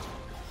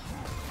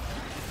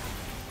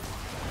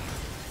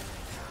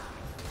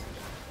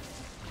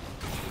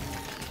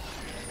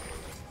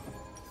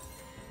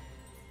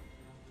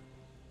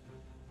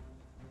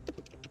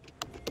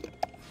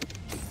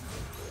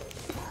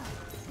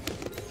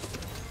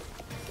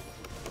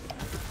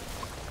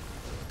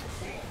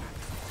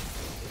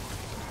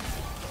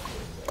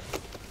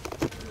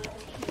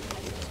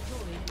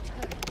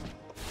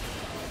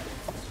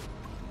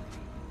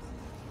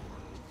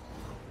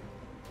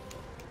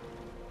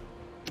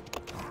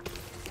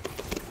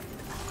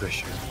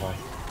 Pressure, why?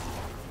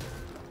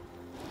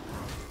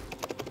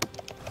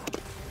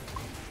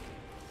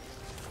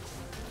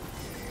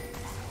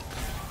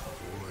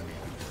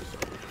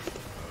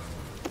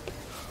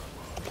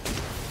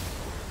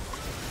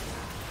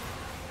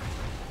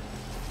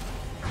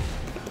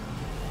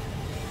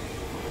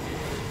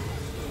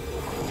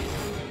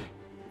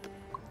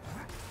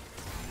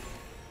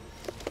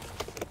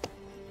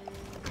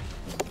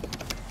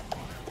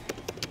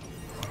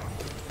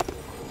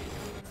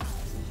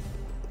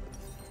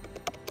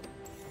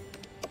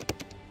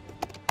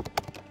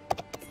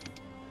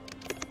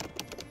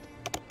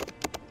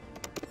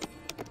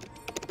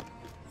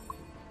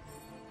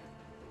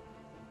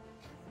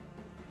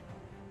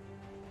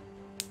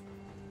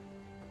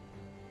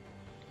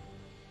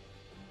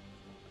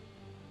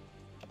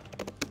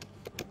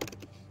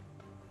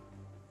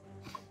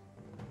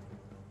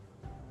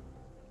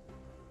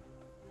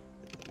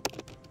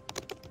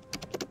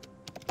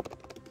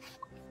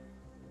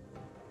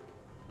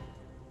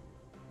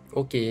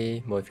 Okay,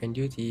 boyfriend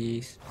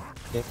duties.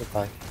 Okay,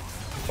 goodbye.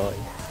 Bye.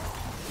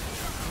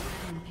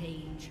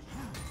 Rampage.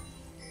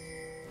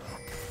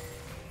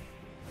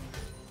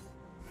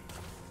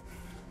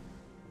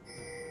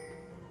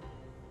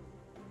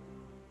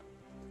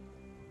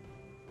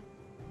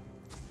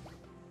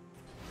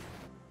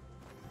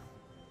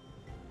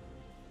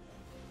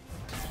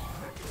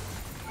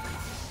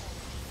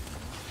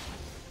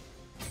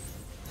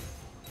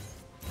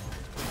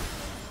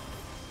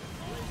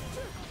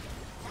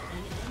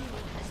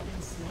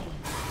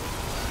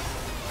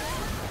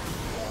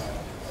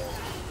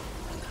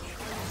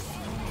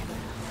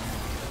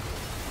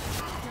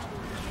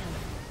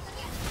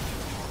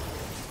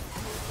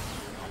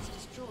 Has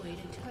destroyed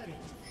a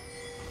turret.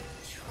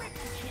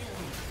 Triple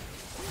kill.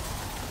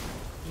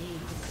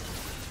 Ace.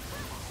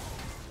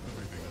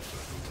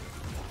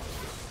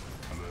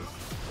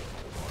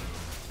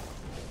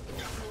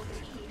 Your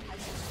team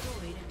has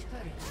destroyed a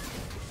turret.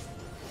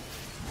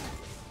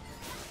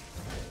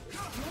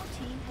 Your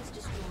team has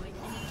destroyed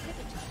an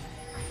inhibitor.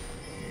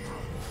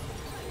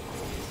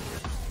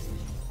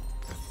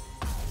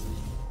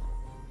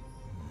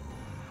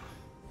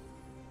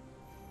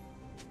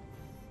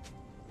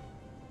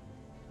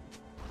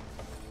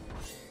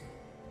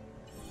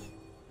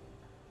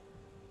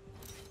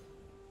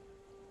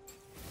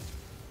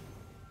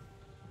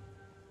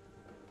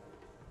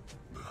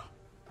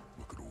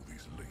 Look at all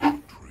these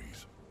leafy trees.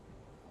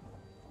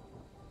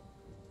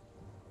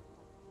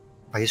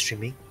 Are you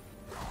streaming?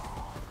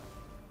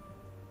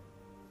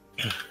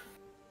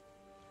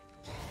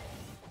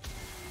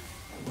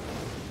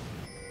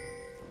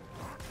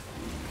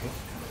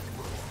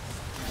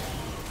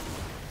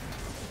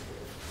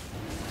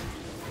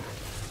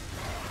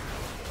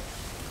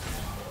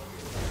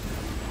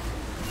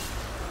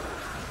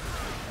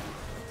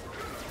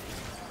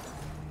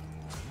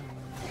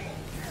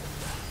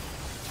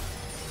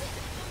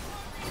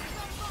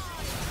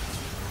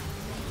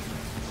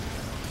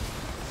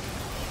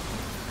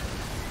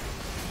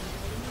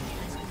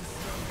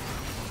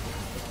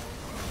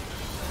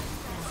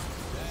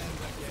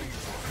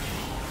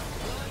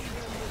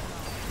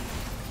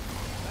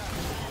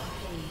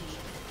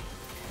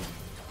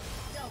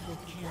 Double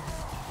kill.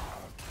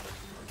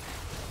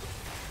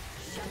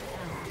 Shut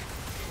down.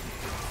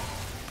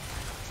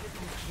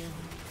 Triple kill.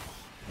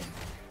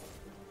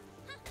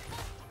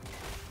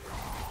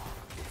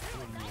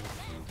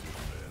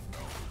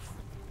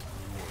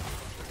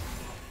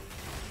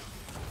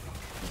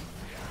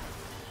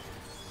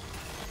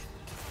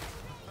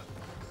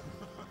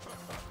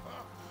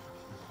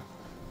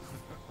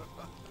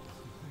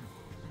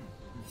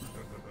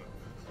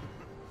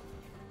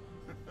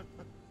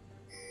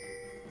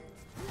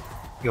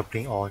 You're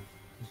playing on.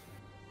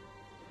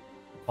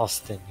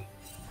 Outstanding.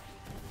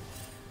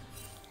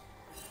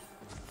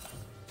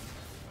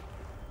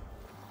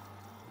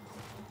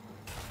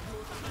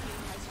 Your team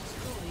has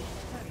destroyed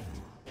a turret.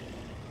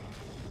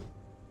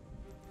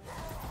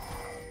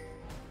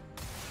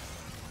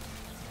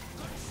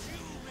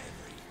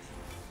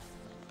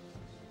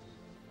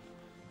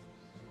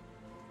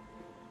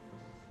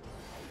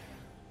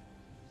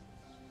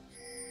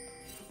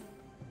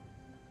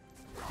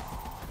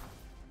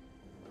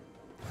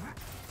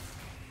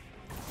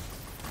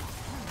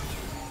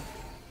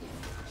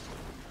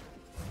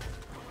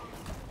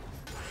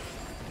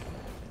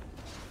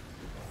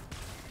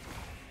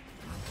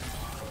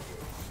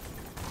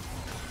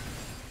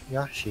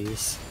 Yeah, she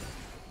is.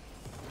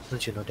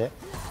 Don't you know that?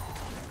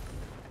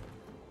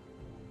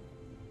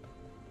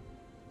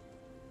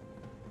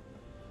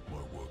 My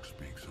work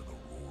speaks of the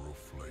roar of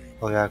flame.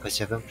 Oh yeah, because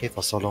you haven't played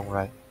for so long,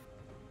 right?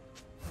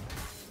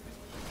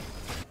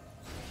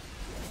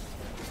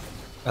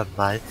 A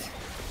month?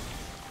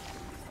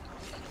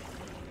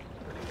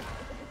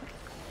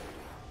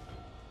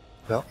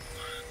 Well,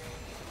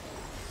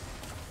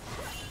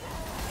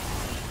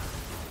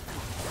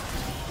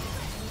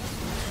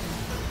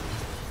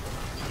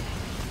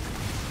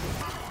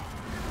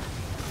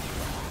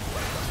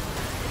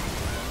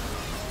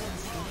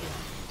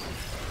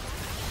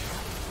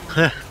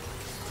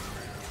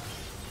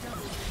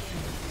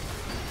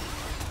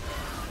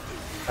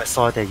 I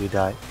saw that you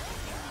died.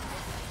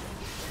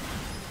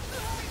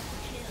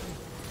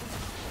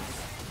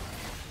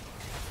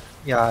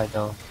 Yeah, I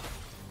know.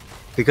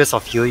 Because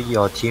of you,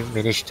 your team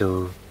managed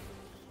to.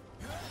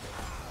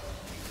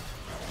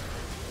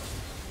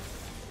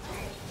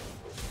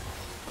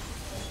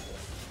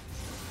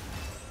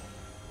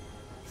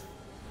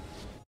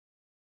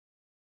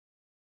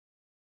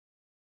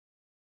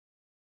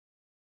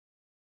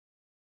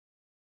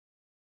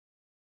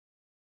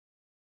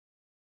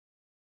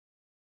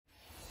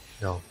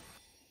 No.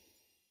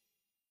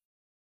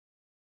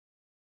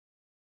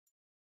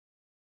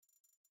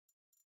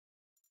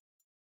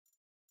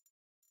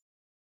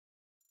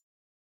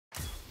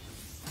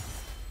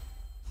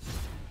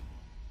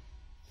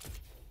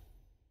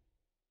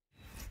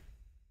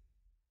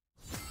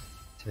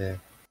 Yeah.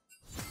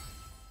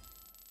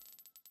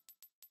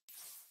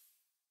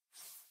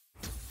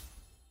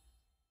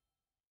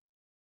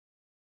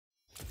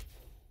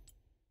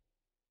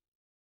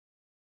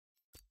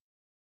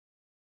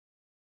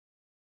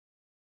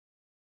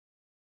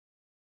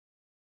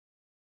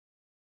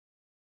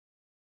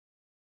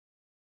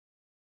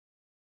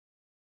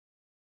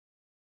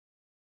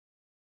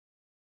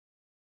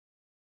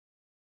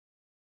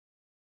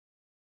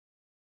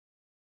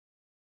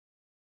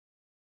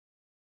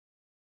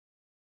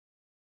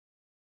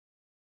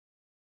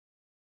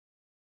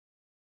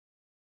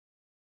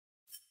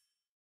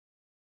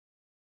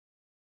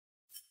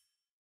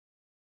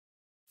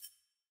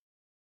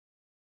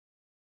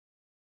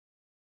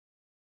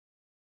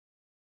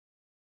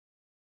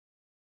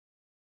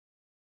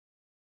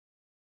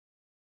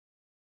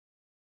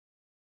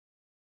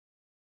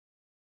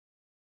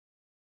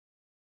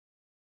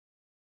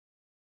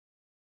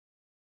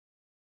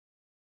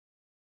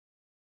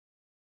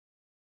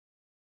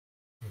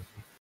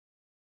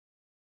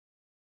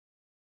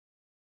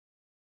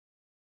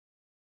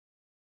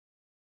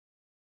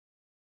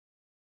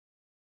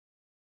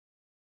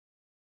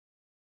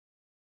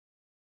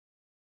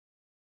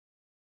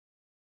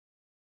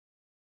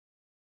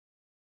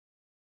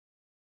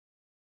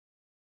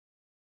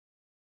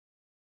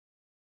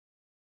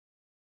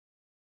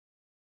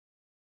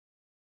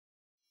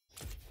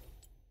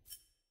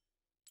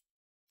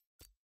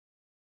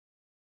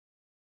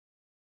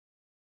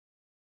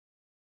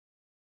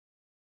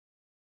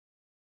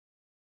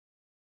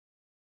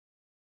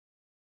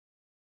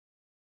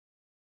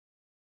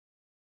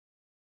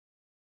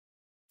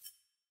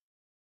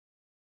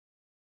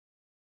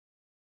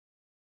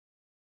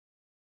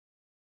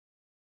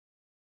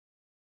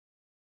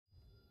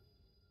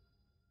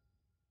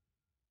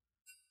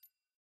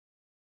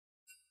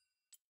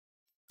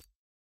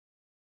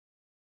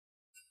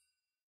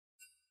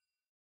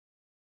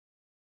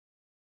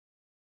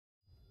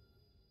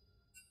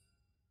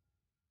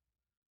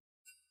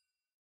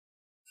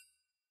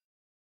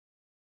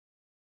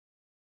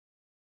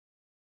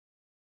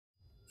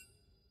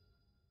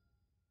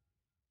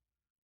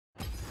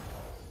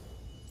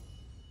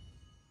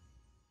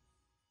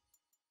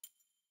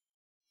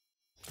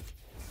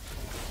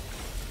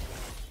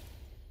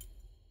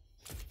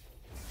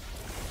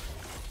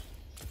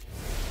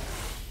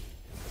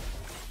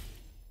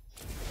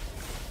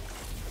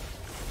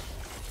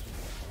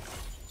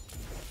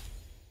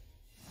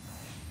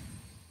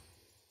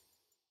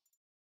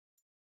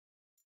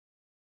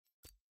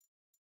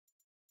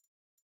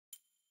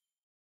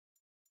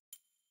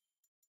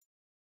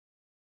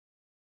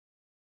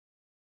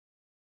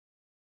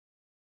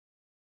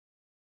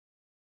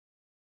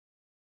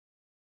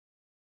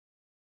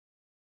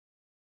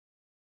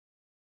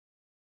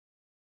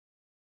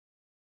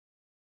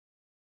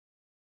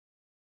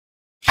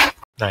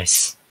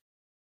 Nice.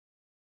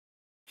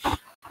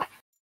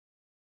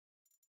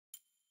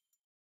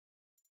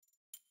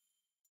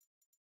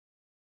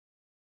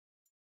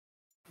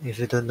 If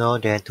you don't know,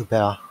 then too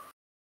bad.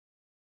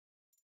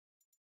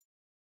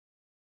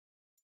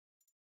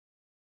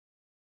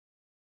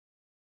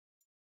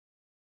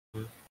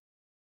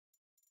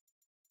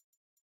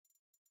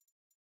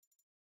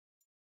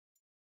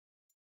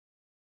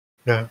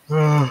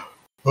 Yeah.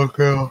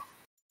 Okay.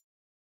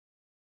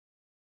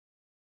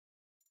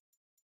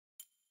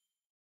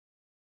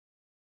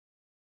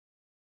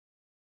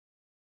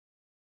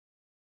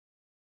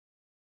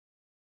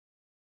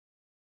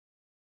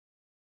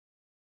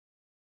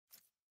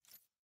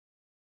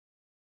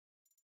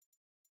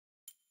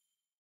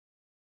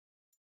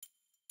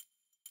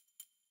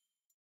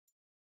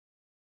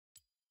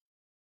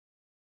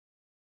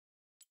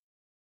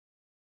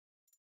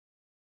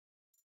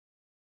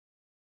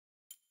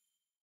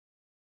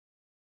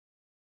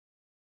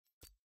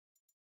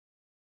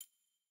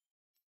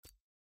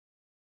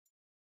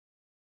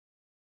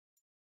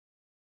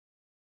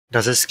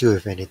 Doesn't skill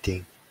with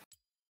anything.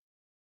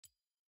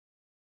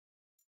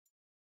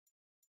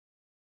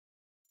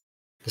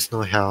 There's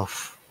no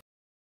health.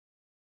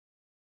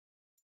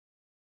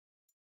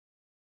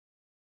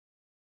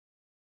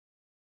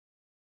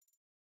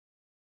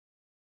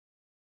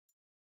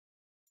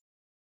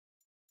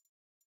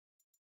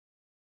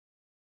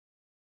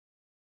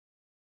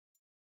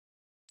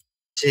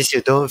 Since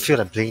you don't feel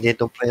like playing, then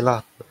don't play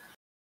lah.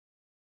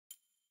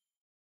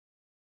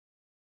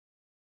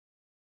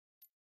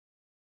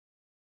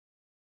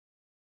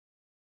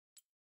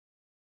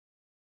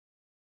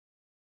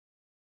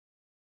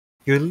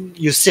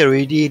 You said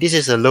already, this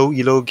is a low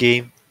elo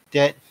game.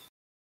 That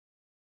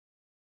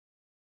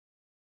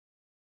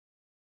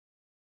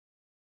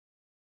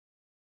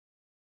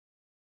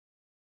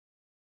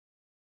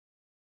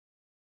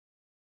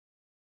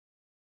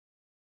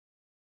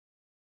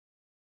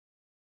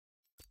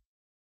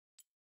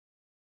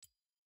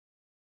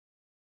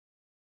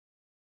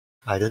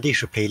I don't think you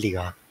should play League.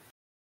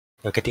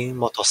 You're getting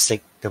more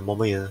toxic the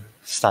moment you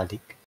start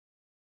League.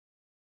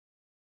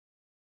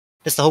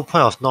 That's the whole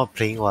point of not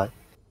playing what?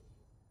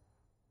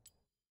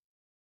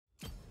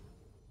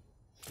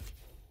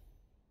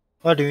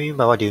 What do you mean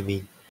by what do you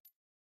mean?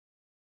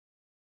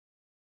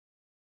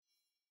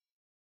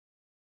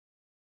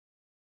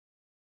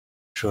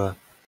 Sure.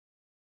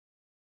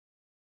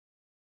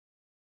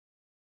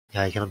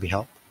 Yeah, it cannot be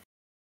helped.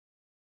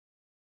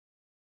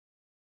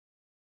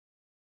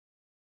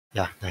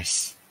 Yeah,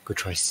 nice. Good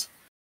choice.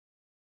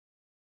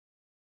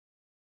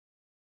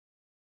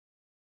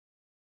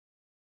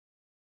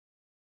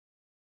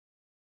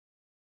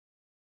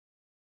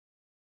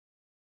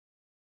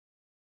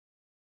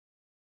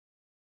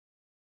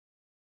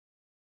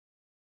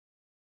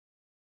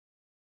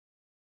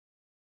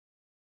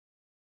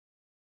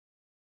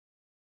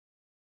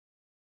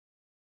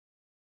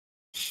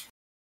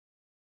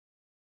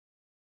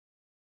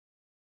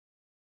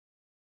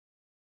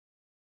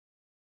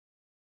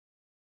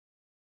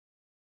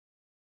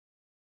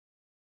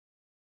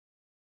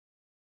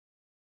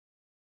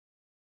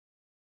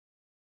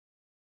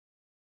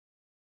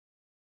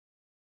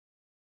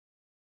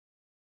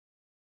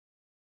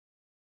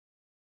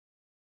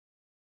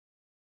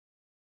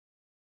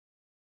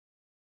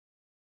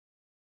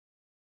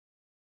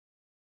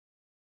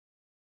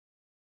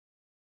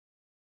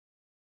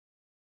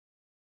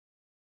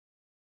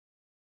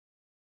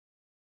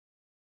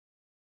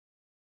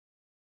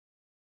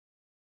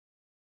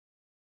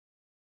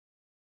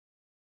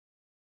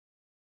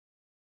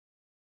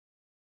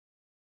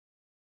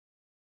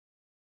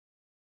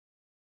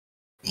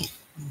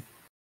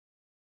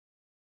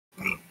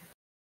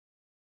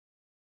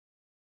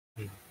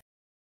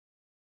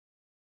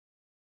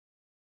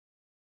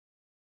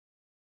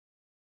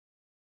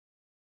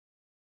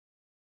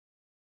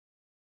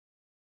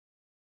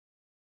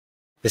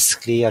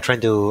 Basically, I'm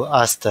trying to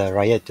ask the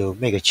Riot to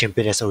make a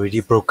champion that's already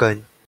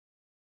broken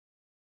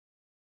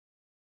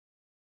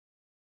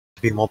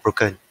to be more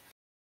broken.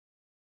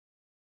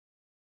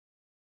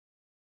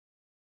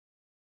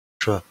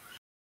 Sure.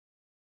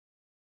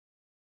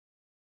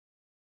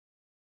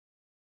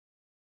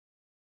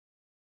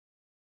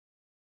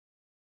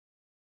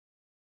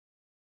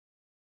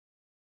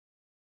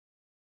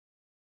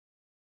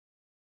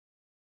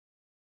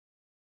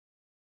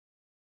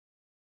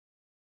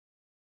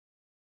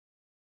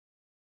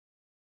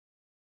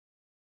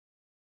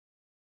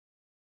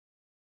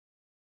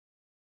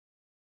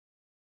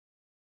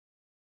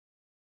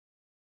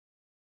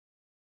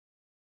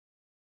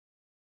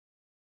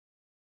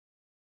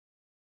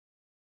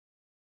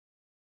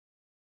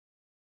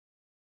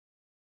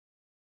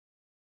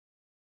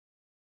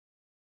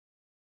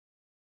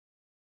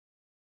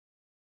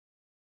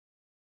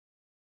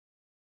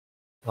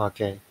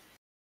 Okay.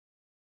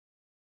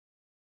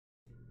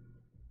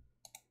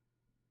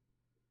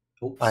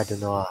 Oops. I don't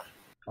know.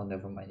 Oh,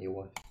 never mind. It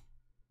was.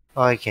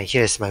 All I can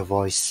hear is my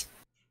voice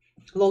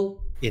Hello.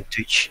 in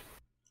Twitch.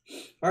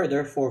 Alright, there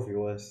are 4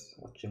 viewers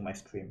watching my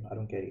stream. I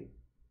don't get it.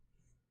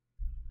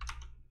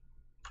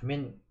 I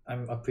mean,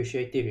 I'm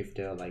appreciative if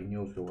they're like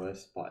new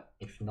viewers, but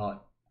if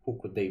not, who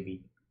could they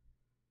be?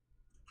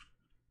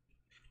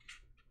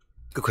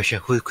 Good question.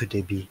 Who could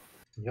they be?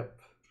 Yep.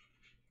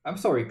 I'm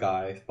sorry,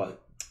 guys,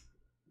 but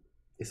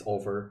it's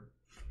over.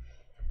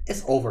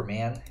 It's over,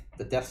 man.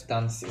 The death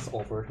dance is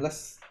over.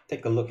 Let's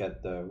take a look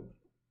at the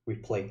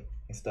replay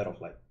instead of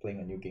like playing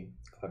a new game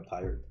because I'm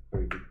tired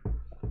already.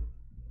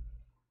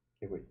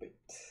 Okay, wait.